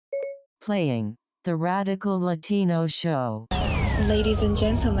Playing the Radical Latino Show. Ladies and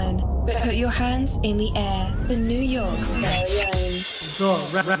gentlemen, put your hands in the air. The New York's very own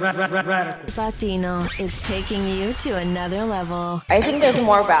Latino is taking you to another level. I think there's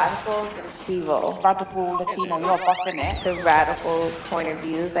more radicals than Steve-O. Radical Latino, you're buffing it. The radical point of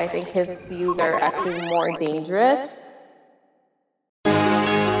views, I think his views are actually more dangerous.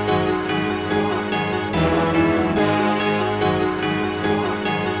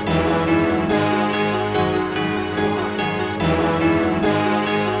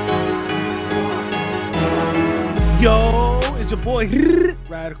 Yo, it's your boy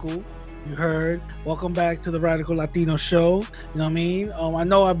Radical. You heard. Welcome back to the Radical Latino Show. You know what I mean? I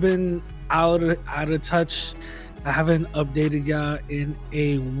know I've been out of touch. I haven't updated y'all in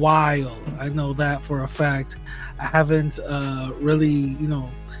a while. I know that for a fact. I haven't really,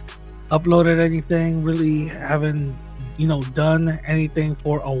 uploaded anything. Really haven't, done anything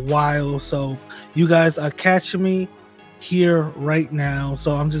for a while. So you guys are catching me here right now.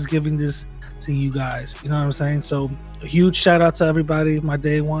 So I'm just giving this to you guys, you know what I'm saying? So a huge shout out to everybody, my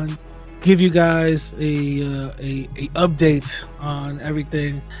day ones. Give you guys a update on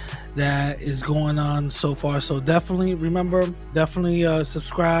everything that is going on so far. So definitely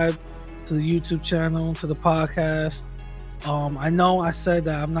subscribe to the YouTube channel, to the podcast. I know I said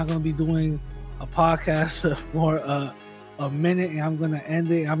that I'm not going to be doing a podcast for a minute and I'm going to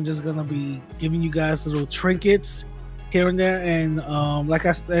end it. I'm just going to be giving you guys little trinkets here and there, and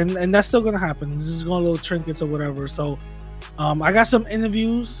and that's still gonna happen. This is going little trinkets or whatever. So I got some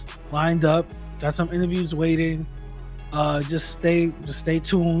interviews lined up, got some interviews waiting. Just stay tuned.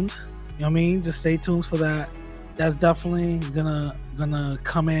 You know what I mean? Just stay tuned for that. That's definitely gonna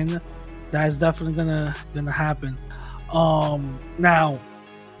come in. That's definitely gonna happen. Now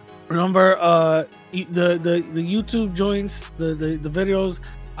remember the YouTube joints, the videos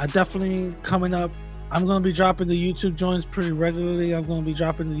are definitely coming up. I'm going to be dropping the YouTube joints pretty regularly. I'm going to be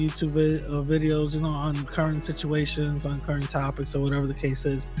dropping the YouTube videos, on current situations, on current topics, or whatever the case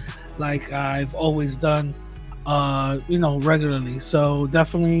is, like I've always done, regularly. So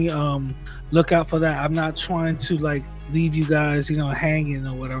definitely look out for that. I'm not trying to leave you guys, hanging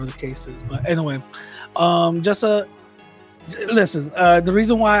or whatever the case is. But anyway, listen, the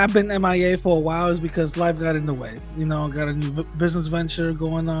reason why I've been MIA for a while is because life got in the way. Got a new business venture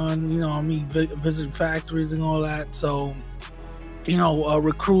going on. I'm visiting factories and all that. So,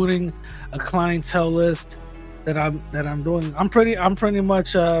 recruiting a clientele list that I'm doing. I'm pretty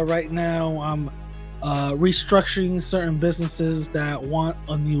much right now. I'm restructuring certain businesses that want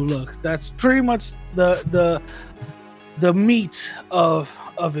a new look. That's pretty much the meat of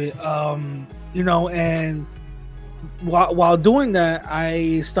it. And while doing that,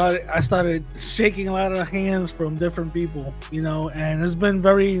 I started shaking a lot of hands from different people, and it's been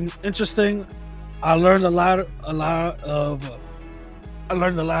very interesting. I learned a lot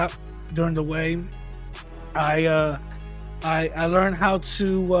during the way. I learned how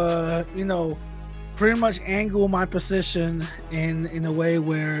to pretty much angle my position in a way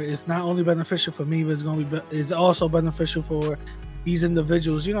where it's not only beneficial for me, but it's also beneficial for these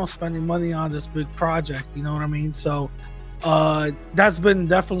individuals, spending money on this big project, you know what I mean? So that's been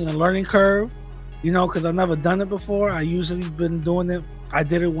definitely a learning curve, because I've never done it before. I usually been doing it. I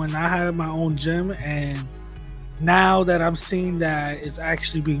did it when I had my own gym, and now that I'm seeing that it's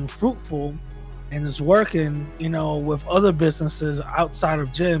actually being fruitful and it's working, with other businesses outside of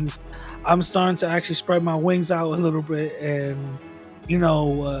gyms, I'm starting to actually spread my wings out a little bit and,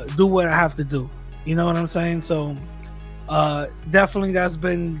 do what I have to do. You know what I'm saying? So definitely that's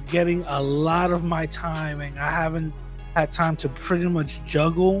been getting a lot of my time, and I haven't had time to pretty much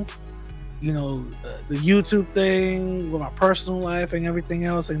juggle the YouTube thing with my personal life and everything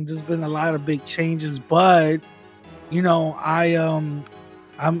else, and there's been a lot of big changes. But I'm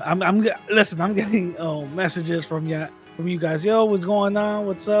getting messages from you guys. Yo, what's going on?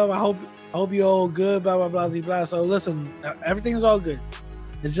 What's up? I hope you're all good, blah blah blah blah. So listen, everything's all good.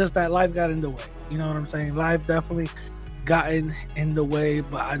 It's just that life got in the way. You know what I'm saying? Life definitely gotten in the way,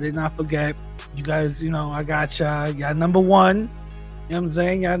 but I did not forget you guys. I got y'all number one. You know what I'm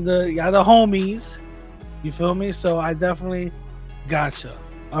saying? Y'all the homies. You feel me? So I definitely gotcha.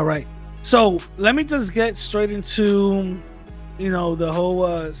 All right. So let me just get straight into the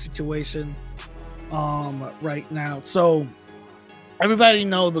whole situation right now. So everybody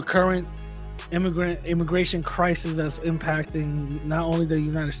know the current immigration crisis that's impacting not only the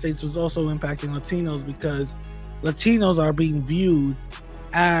United States, but also impacting Latinos, because Latinos are being viewed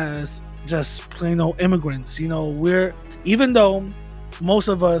as just plain old immigrants. Even though most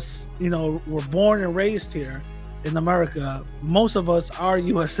of us, were born and raised here, in America, most of us are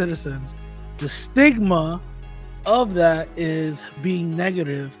U.S. citizens. The stigma of that is being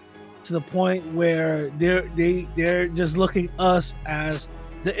negative to the point where they're just looking us as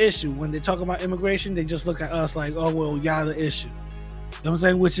the issue. When they talk about immigration, they just look at us like, oh, well, y'all the issue. You know what I'm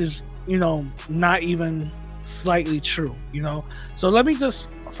saying? Which is, not even slightly true, So let me just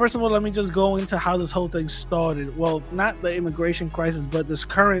go into how this whole thing started. Well, not the immigration crisis, but this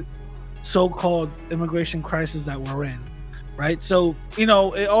current so-called immigration crisis that we're in, right? So, it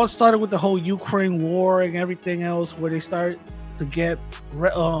all started with the whole Ukraine war and everything else, where they started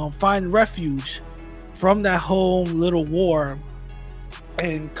to find refuge from that whole little war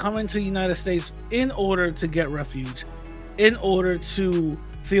and come into the United States in order to get refuge, in order to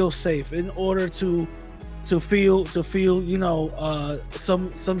feel safe, in order to feel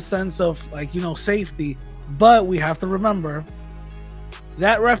some sense of safety. But we have to remember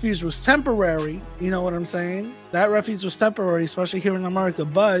that refuge was temporary. You know what I'm saying? That refuge was temporary, especially here in America.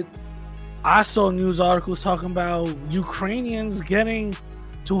 But I saw news articles talking about Ukrainians getting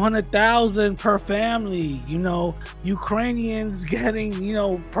 200,000 per family, Ukrainians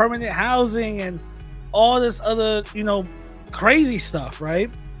getting, permanent housing and all this other, crazy stuff, right?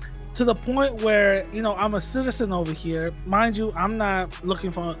 To the point where, I'm a citizen over here. Mind you, I'm not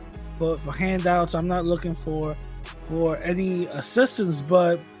looking for handouts. I'm not looking for any assistance,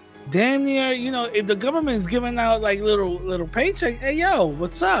 but damn near, if the government is giving out like little paycheck, hey, yo,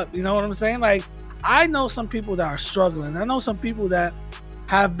 what's up? You know what I'm saying? Like, I know some people that are struggling. I know some people that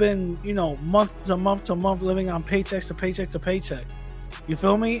have been, month to month to month living on paychecks to paycheck to paycheck. You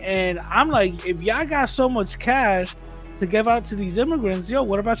feel me? And I'm like, if y'all got so much cash to give out to these immigrants, yo,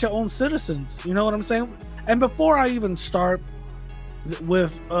 what about your own citizens? You know what I'm saying? And before I even start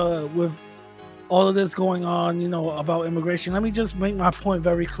with all of this going on, about immigration, let me just make my point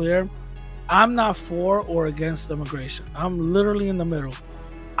very clear. I'm not for or against immigration. I'm literally in the middle.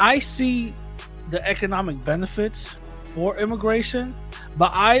 I see the economic benefits for immigration,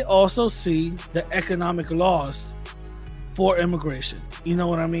 but I also see the economic loss for immigration. You know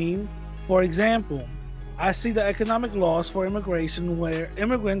what I mean? For example, I see the economic loss for immigration where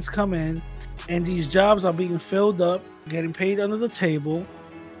immigrants come in and these jobs are being filled up, getting paid under the table.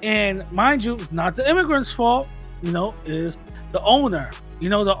 And mind you, not the immigrant's fault, is the owner.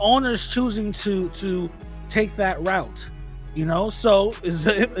 The owner's choosing to take that route. So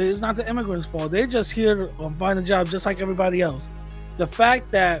it's not the immigrant's fault. They're just here to find a job just like everybody else. The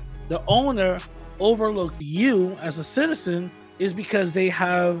fact that the owner overlooked you as a citizen is because they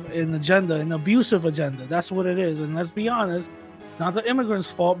have an agenda, an abusive agenda. That's what it is. And let's be honest, not the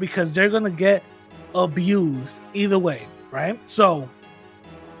immigrant's fault, because they're going to get abused either way, right? So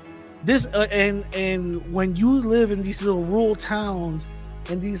this and when you live in these little rural towns,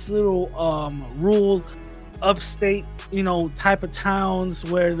 in these little rural upstate, type of towns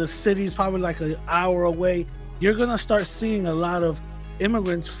where the city's probably like an hour away, you're gonna start seeing a lot of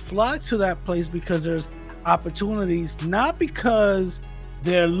immigrants flock to that place because there's opportunities, not because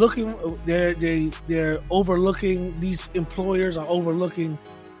they're overlooking, these employers are overlooking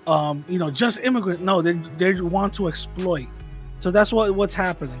just immigrant. No, they want to exploit. So that's what's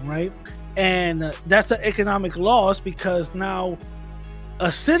happening, right? And that's an economic loss, because now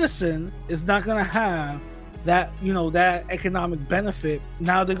a citizen is not going to have that, that economic benefit.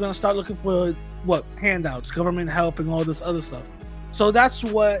 Now they're going to start looking for handouts, government help, and all this other stuff. So that's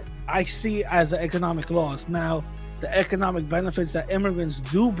what I see as an economic loss. Now, the economic benefits that immigrants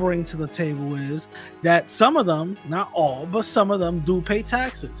do bring to the table is that some of them, not all, but some of them do pay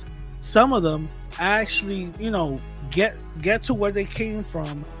taxes. Some of them actually, get to where they came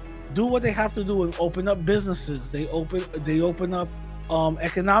from, do what they have to do, and open up businesses. They open up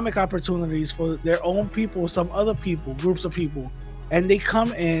economic opportunities for their own people, some other people, groups of people, and they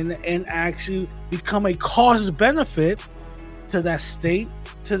come in and actually become a cost benefit to that state,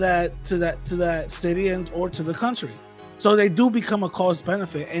 to that city, and or to the country. So they do become a cost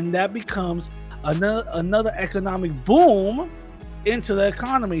benefit, and that becomes another economic boom into the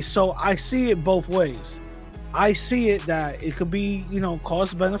economy. So I see it both ways. I see it that it could be,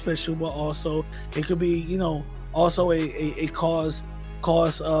 cost beneficial, but also it could be, also a cause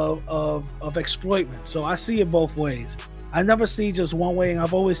of exploitment. So I see it both ways. I never see just one way, and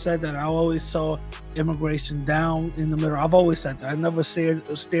I've always said that. I always saw immigration down in the middle. I've always said that. I never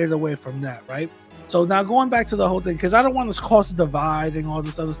steered away from that, right? So now going back to the whole thing, because I don't want to cause a divide and all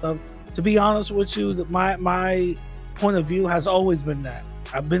this other stuff. To be honest with you, my point of view has always been that.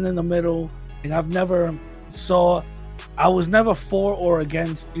 I've been in the middle, and I was never for or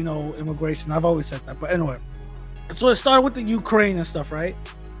against, immigration. I've always said that. But anyway, so it started with the Ukraine and stuff, right?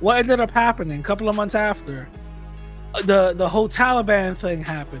 What ended up happening a couple of months after, the whole Taliban thing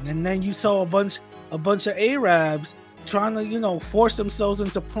happened, and then you saw a bunch of Arabs trying to force themselves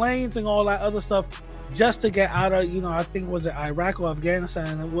into planes and all that other stuff just to get out of I think was it Iraq or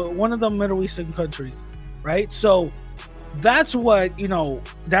Afghanistan, one of the Middle Eastern countries, right? So that's what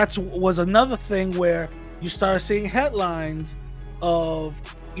that was another thing where you start seeing headlines of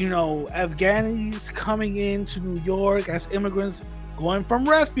Afghanis coming into New York as immigrants going from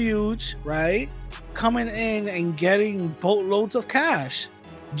refuge, right? Coming in and getting boatloads of cash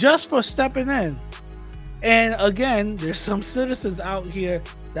just for stepping in. And again, there's some citizens out here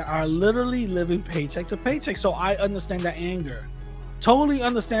that are literally living paycheck to paycheck. So I understand the anger. Totally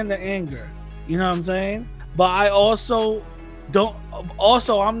understand the anger. You know what I'm saying? But I also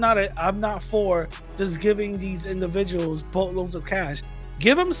I'm not for just giving these individuals boatloads of cash.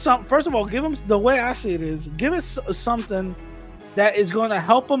 Give them first of all, give them, the way I see it is, give it something that is going to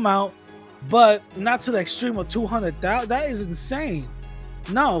help them out, but not to the extreme of 200,000. That is insane.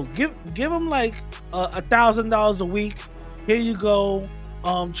 No, give them like $1,000 a week. Here you go.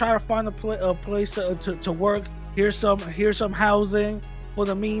 Try to find a place to work. Here's some housing for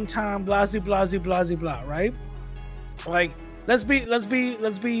the meantime. Blah blah blah. Right? Like let's be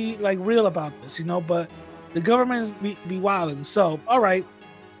like real about this, But the government be wilding. So all right,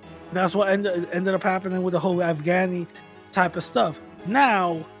 that's what ended up happening with the whole Afghani type of stuff.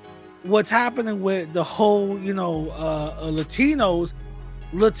 Now, what's happening with the whole Latinos?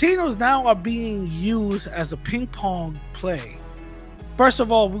 Latinos now are being used as a ping pong play. First of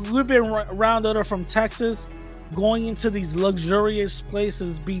all, we've been rounded up from Texas, going into these luxurious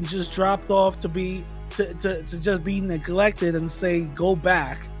places, being just dropped off to just be neglected and say go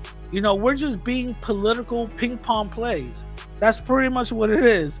back. We're just being political ping pong plays. That's pretty much what it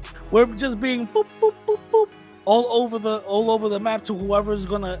is. We're just being boop boop boop boop all over the map to whoever's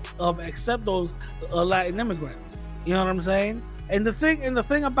gonna accept those Latin immigrants. You know what I'm saying? And the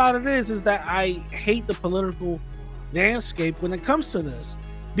thing about it is that I hate the political landscape when it comes to this,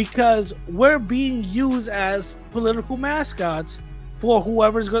 because we're being used as political mascots for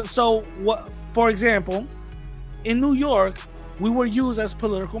whoever's going. So what? For example, in New York, we were used as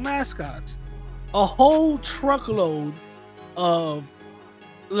political mascots. A whole truckload of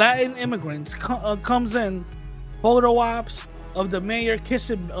Latin immigrants comes in, photo ops of the mayor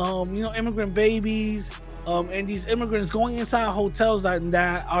kissing immigrant babies. And these immigrants going inside hotels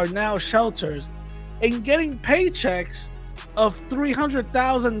that are now shelters and getting paychecks of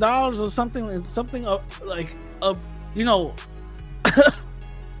 $300,000 or something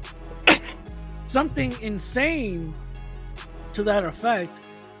something insane to that effect,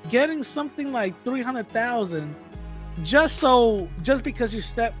 getting something like 300,000 just because you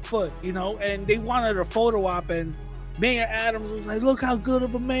stepped foot, and they wanted a photo op, and Mayor Adams was like, look how good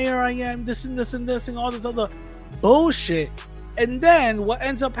of a mayor I am, this and this and this and all this other bullshit. And then what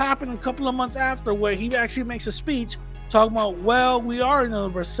ends up happening a couple of months after, where he actually makes a speech talking about, well, we are in a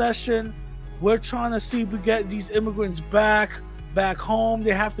recession. We're trying to see if we get these immigrants back home.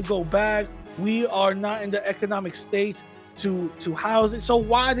 They have to go back. We are not in the economic state to house it. So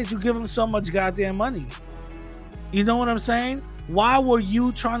why did you give them so much goddamn money? You know what I'm saying? Why were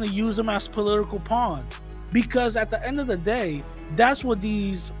you trying to use them as political pawn? Because at the end of the day, that's what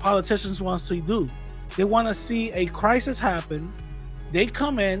these politicians want to do. They want to see a crisis happen. They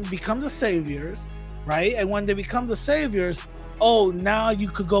come in, become the saviors, right? And when they become the saviors, oh, now you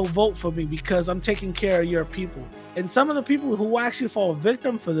could go vote for me because I'm taking care of your people. And some of the people who actually fall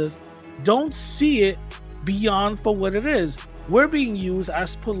victim for this don't see it beyond for what it is. We're being used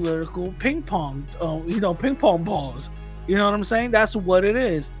as political ping pong balls. You know what I'm saying? That's what it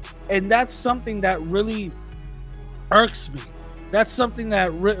is. And that's something that really irks me. That's something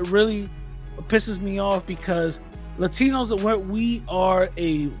that really pisses me off, because Latinos, we are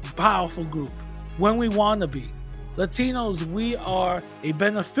a powerful group when we want to be. Latinos, we are a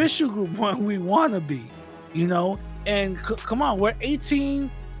beneficial group when we want to be, and come on, we're 18%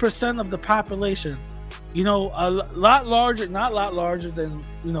 of the population, a lot larger, not a lot larger than,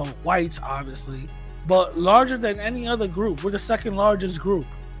 whites, obviously, but larger than any other group. We're the second largest group,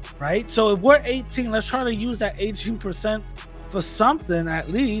 right? So if we're 18, let's try to use that 18% for something at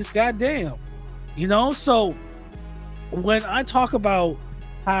least, goddamn, So when I talk about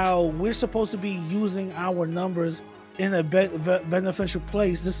how we're supposed to be using our numbers in a beneficial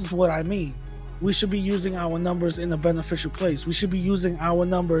place, this is what I mean. We should be using our numbers in a beneficial place. We should be using our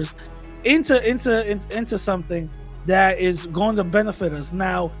numbers into something that is going to benefit us.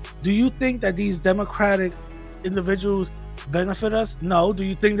 Now, do you think that these Democratic individuals benefit us? No. Do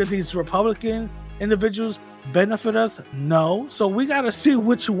you think that these Republican individuals benefit us? No. So we got to see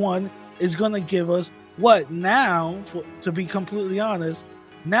which one is going to give us What now, to be completely honest,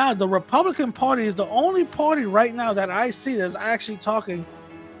 now the Republican Party is the only party right now that I see that's actually talking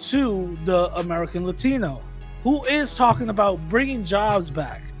to the American Latino, who is talking about bringing jobs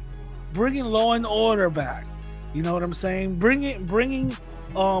back, bringing law and order back. You know what I'm saying?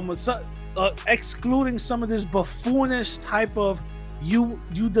 Excluding some of this buffoonish type of you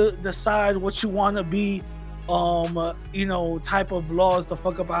decide what you want to be, type of laws the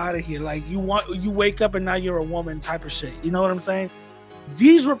fuck up out of here. Like you wake up and now you're a woman type of shit. You know what I'm saying?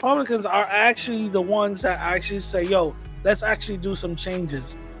 These Republicans are actually the ones that actually say, yo, let's actually do some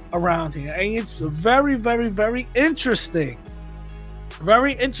changes around here. And it's very, very, very interesting.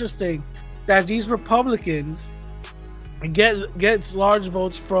 Very interesting that these Republicans gets large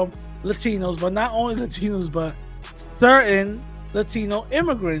votes from Latinos, but not only Latinos, but certain Latino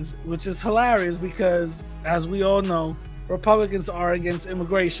immigrants, which is hilarious because, as we all know, Republicans are against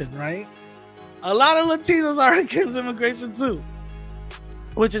immigration, right? A lot of Latinos are against immigration too,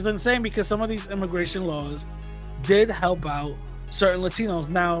 which is insane because some of these immigration laws did help out certain Latinos.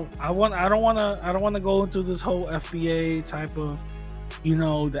 Now, I don't want to go into this whole FBA type of, the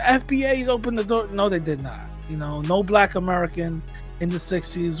FBA's opened the door. No, they did not. No Black American in the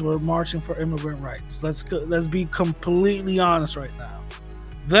 60s were marching for immigrant rights. Let's be completely honest right now.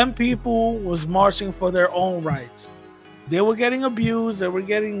 Them people was marching for their own rights. They were getting abused. They were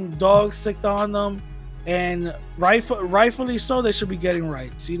getting dogs sicked on them, and rightfully so, they should be getting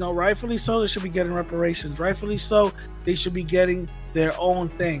rights. Rightfully so, they should be getting reparations. Rightfully so, they should be getting their own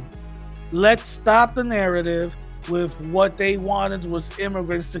thing. Let's stop the narrative with what they wanted was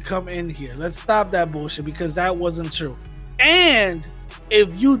immigrants to come in here. Let's stop that bullshit because that wasn't true. And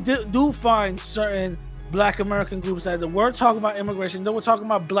if you do find certain Black American groups that weren't talking about immigration, they were talking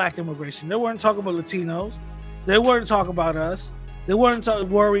about Black immigration. They weren't talking about Latinos. They weren't talking about us. They weren't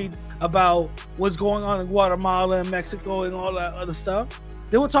worried about what's going on in Guatemala and Mexico and all that other stuff.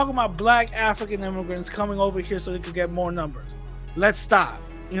 They were talking about Black African immigrants coming over here so they could get more numbers. Let's stop.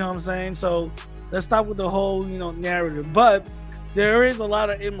 You know what I'm saying? So let's stop with the whole, narrative. But there is a lot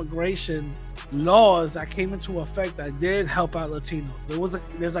of immigration laws that came into effect that did help out Latinos.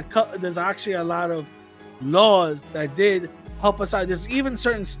 There's actually a lot of laws that did help us out. There's even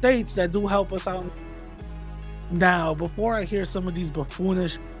certain states that do help us out. Now, before I hear some of these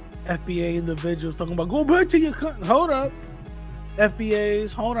buffoonish FBA individuals talking about go back to your country, hold up.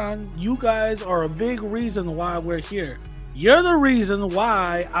 FBAs, hold on. You guys are a big reason why we're here. You're the reason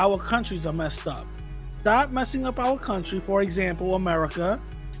why our countries are messed up. Stop messing up our country. For example, America.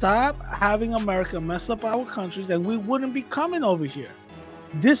 Stop having America mess up our countries and we wouldn't be coming over here.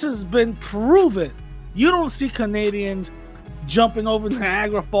 This has been proven. You don't see Canadians jumping over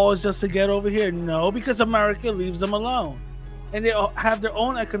Niagara Falls just to get over here. No, because America leaves them alone. And they have their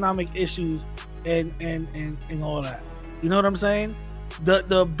own economic issues and all that. You know what I'm saying?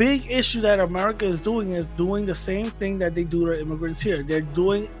 The big issue that America is doing the same thing that they do to immigrants here. They're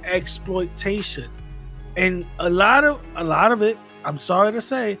doing exploitation. And a lot of it, I'm sorry to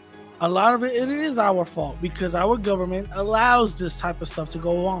say, a lot of it is our fault because our government allows this type of stuff to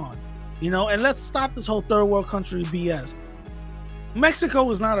go on. And let's stop this whole third world country BS. Mexico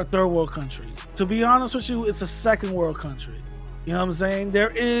is not a third world country. To be honest with you, it's a second world country. You know what I'm saying? There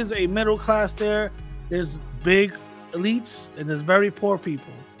is a middle class there. There's big elites and there's very poor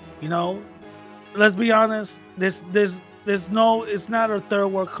people. Let's be honest. It's not a third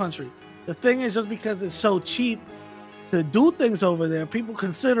world country. The thing is, just because it's so cheap to do things over there, people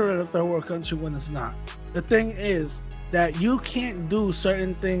consider it a third world country when it's not. The thing is that you can't do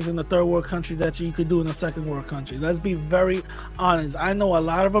certain things in the third world country that you could do in a second world country. Let's be very honest. I know a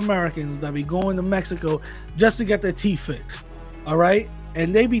lot of Americans that be going to Mexico just to get their teeth fixed. All right?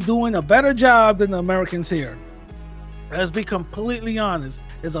 And they be doing a better job than the Americans here. Let's be completely honest.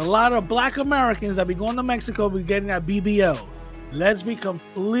 There's a lot of Black Americans that be going to Mexico be getting that BBL. Let's be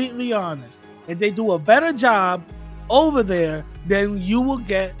completely honest. And they do a better job over there than you will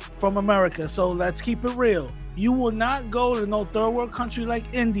get from America. So let's keep it real. You will not go to no third world country like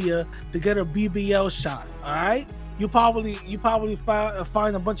India to get a BBL shot. All right? You probably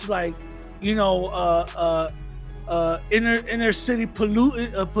find a bunch of inner city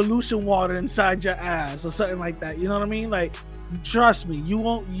pollution water inside your ass or something like that. You know what I mean? Like, trust me, you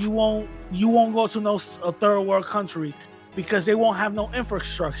won't go to no a third world country because they won't have no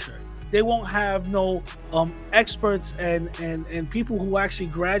infrastructure. They won't have no experts and people who actually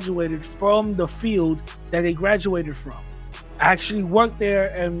graduated from the field that they graduated from. Actually work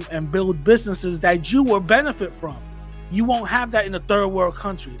there and build businesses that you will benefit from. You won't have that in a third world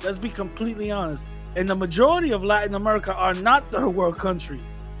country. Let's be completely honest. And the majority of Latin America are not third world country.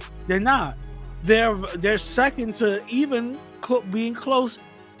 They're not. they're second to even being close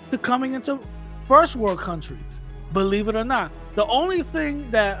to coming into first world countries, believe it or not. The only thing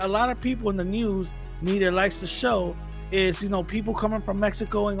that a lot of people in the news media likes to show is, you know, people coming from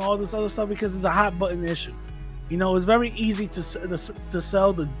Mexico and all this other stuff because it's a hot button issue. You know, it's very easy to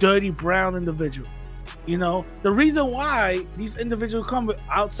sell the dirty brown individual. You know, the reason why these individuals come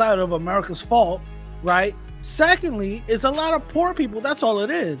outside of America's fault, right? Secondly, is a lot of poor people. That's all it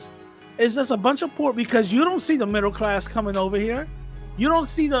is. It's just a bunch of poor, because you don't see the middle class coming over here. You don't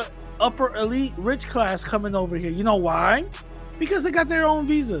see the upper elite rich class coming over here. You know why? Because they got their own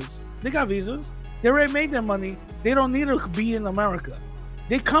visas. They got visas. They already made their money. They don't need to be in America.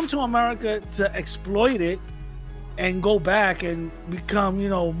 They come to America to exploit it and go back and become, you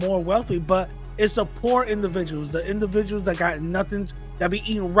know, more wealthy. But it's the poor individuals, the individuals that got nothing, that be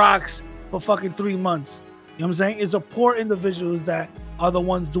eating rocks for fucking 3 months. You know what I'm saying? It's the poor individuals that are the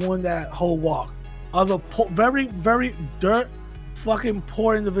ones doing that whole walk. Are the very, very dirt fucking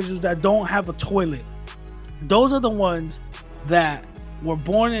poor individuals that don't have a toilet. Those are the ones that were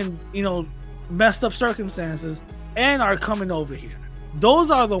born in, you know, messed up circumstances and are coming over here.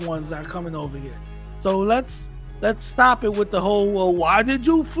 Those are the ones that are coming over here. So let's stop it with the whole, well, why did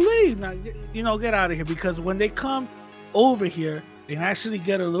you flee? Now, you know, get out of here. Because when they come over here and actually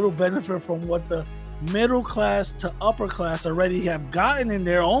get a little benefit from what the middle class to upper class already have gotten in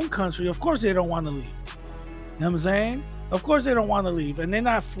their own country, of course they don't want to leave. You know what I'm saying? Of course they don't want to leave. And they're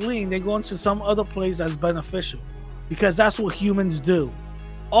not fleeing. They're going to some other place that's beneficial, because that's what humans do.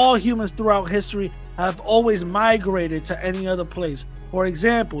 All humans throughout history have always migrated to any other place. For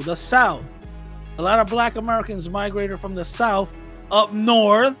example, the South. A lot of Black Americans migrated from the South up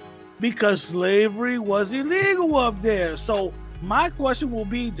north because slavery was illegal up there. So my question will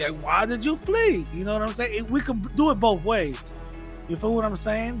be, then why did you flee? You know what I'm saying? We could do it both ways. You feel what I'm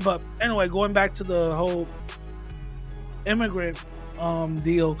saying? But anyway, going back to the whole immigrant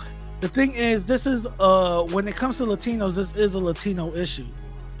deal, the thing is, this is when it comes to Latinos, this is a Latino issue.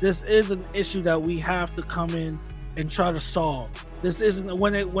 This is an issue that we have to come in and try to solve. This isn't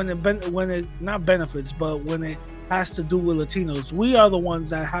when it not benefits, but when it has to do with Latinos, we are the ones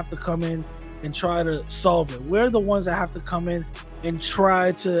that have to come in and try to solve it. We're the ones that have to come in and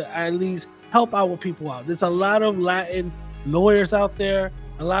try to at least help our people out. There's a lot of Latin lawyers out there,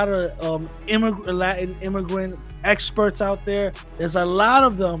 a lot of Latin immigrant experts out there. There's a lot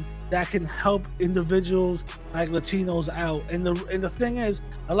of them that can help individuals like Latinos out. And the thing is,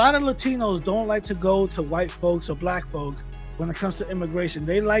 a lot of Latinos don't like to go to white folks or Black folks when it comes to immigration.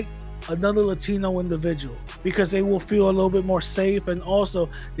 They like another Latino individual because they will feel a little bit more safe. And also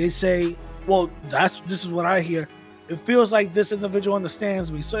they say, well, this is what I hear. It feels like this individual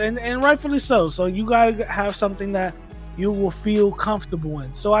understands me. So, and rightfully so. So you gotta have something that you will feel comfortable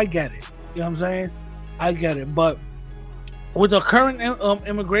in. So I get it. You know what I'm saying? I get it. But with the current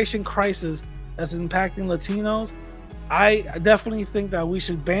immigration crisis that's impacting Latinos, I definitely think that we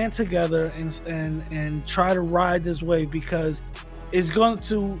should band together and try to ride this wave, because we're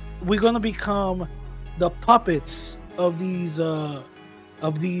going to become the puppets of these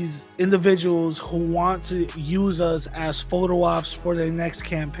individuals who want to use us as photo ops for their next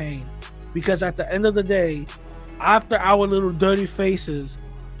campaign. Because at the end of the day, after our little dirty faces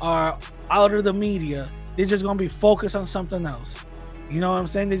are out of the media, they're just going to be focused on something else. You know what I'm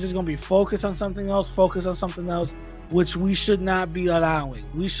saying? They're just going to be focused on something else, which we should not be allowing.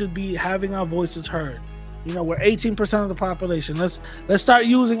 We should be having our voices heard. You know, we're 18% of the population. Let's start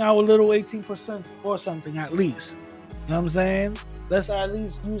using our little 18% for something at least. You know what I'm saying? Let's at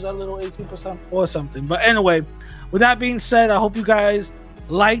least use our little 18% for something. But anyway, with that being said, I hope you guys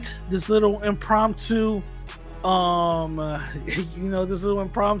liked this little impromptu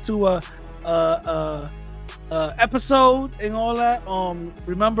episode and all that.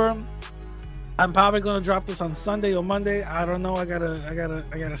 Remember, I'm probably gonna drop this on Sunday or Monday. I don't know. I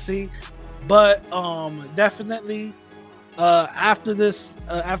gotta see. But definitely after this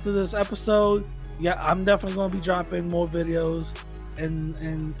episode, yeah, I'm definitely gonna be dropping more videos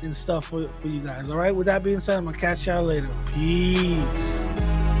and stuff for you guys. All right. With that being said, I'm gonna catch y'all later. Peace.